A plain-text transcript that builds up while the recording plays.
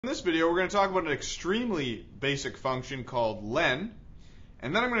In this video, we're going to talk about an extremely basic function called len,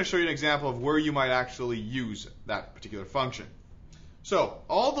 and then I'm going to show you an example of where you might actually use that particular function. So,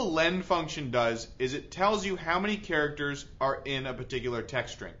 all the len function does is it tells you how many characters are in a particular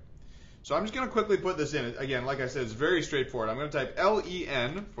text string. So I'm just going to quickly put this in. Again, like I said, it's very straightforward. I'm going to type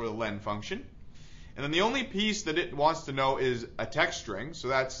LEN for the len function, and then the only piece that it wants to know is a text string, so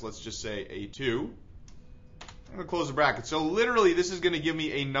that's, let's just say, A2. I'm going to close the bracket. So literally, this is going to give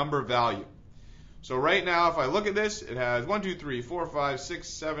me a number value. So right now, if I look at this, it has 1, 2, 3, 4, 5, 6,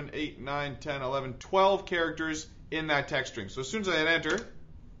 7, 8, 9, 10, 11, 12 characters in that text string. So as soon as I hit enter,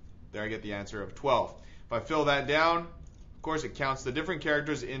 there I get the answer of 12. If I fill that down, of course, it counts the different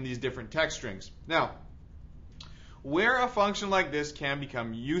characters in these different text strings. Now, where a function like this can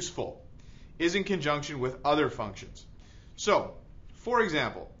become useful is in conjunction with other functions. So, for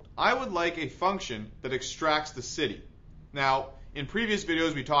example, I would like a function that extracts the city. Now, in previous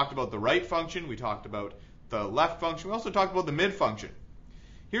videos, we talked about the right function, we talked about the left function, we also talked about the mid function.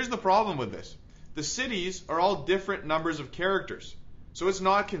 Here's the problem with this. The cities are all different numbers of characters, so it's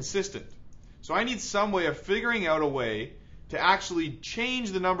not consistent. So I need some way of figuring out a way to actually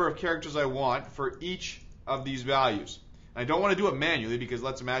change the number of characters I want for each of these values. I don't want to do it manually because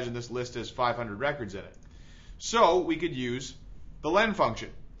let's imagine this list has 500 records in it. So we could use the len function.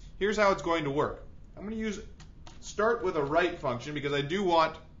 Here's how it's going to work. I'm going to start with a right function because I do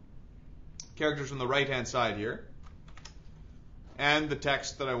want characters from the right-hand side here. And the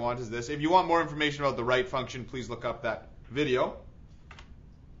text that I want is this. If you want more information about the right function, please look up that video.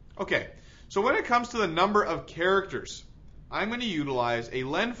 Okay, so when it comes to the number of characters, I'm going to utilize a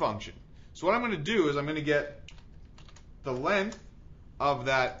len function. So what I'm going to do is I'm going to get the length of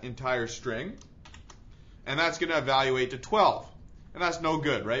that entire string, and that's going to evaluate to 12. And that's no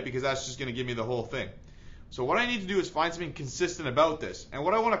good, right? Because that's just going to give me the whole thing. So what I need to do is find something consistent about this. And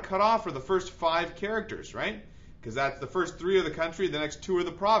what I want to cut off are the first 5 characters, right? Because that's the first 3 are the country, the next 2 are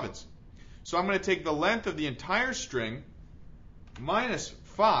the province. So I'm going to take the length of the entire string minus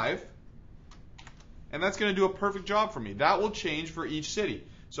 5, and that's going to do a perfect job for me. That will change for each city.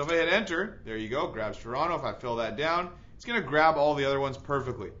 So if I hit enter, there you go, grabs Toronto. If I fill that down, it's going to grab all the other ones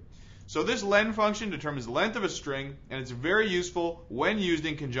perfectly. So this len function determines the length of a string, and it's very useful when used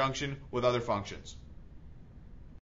in conjunction with other functions.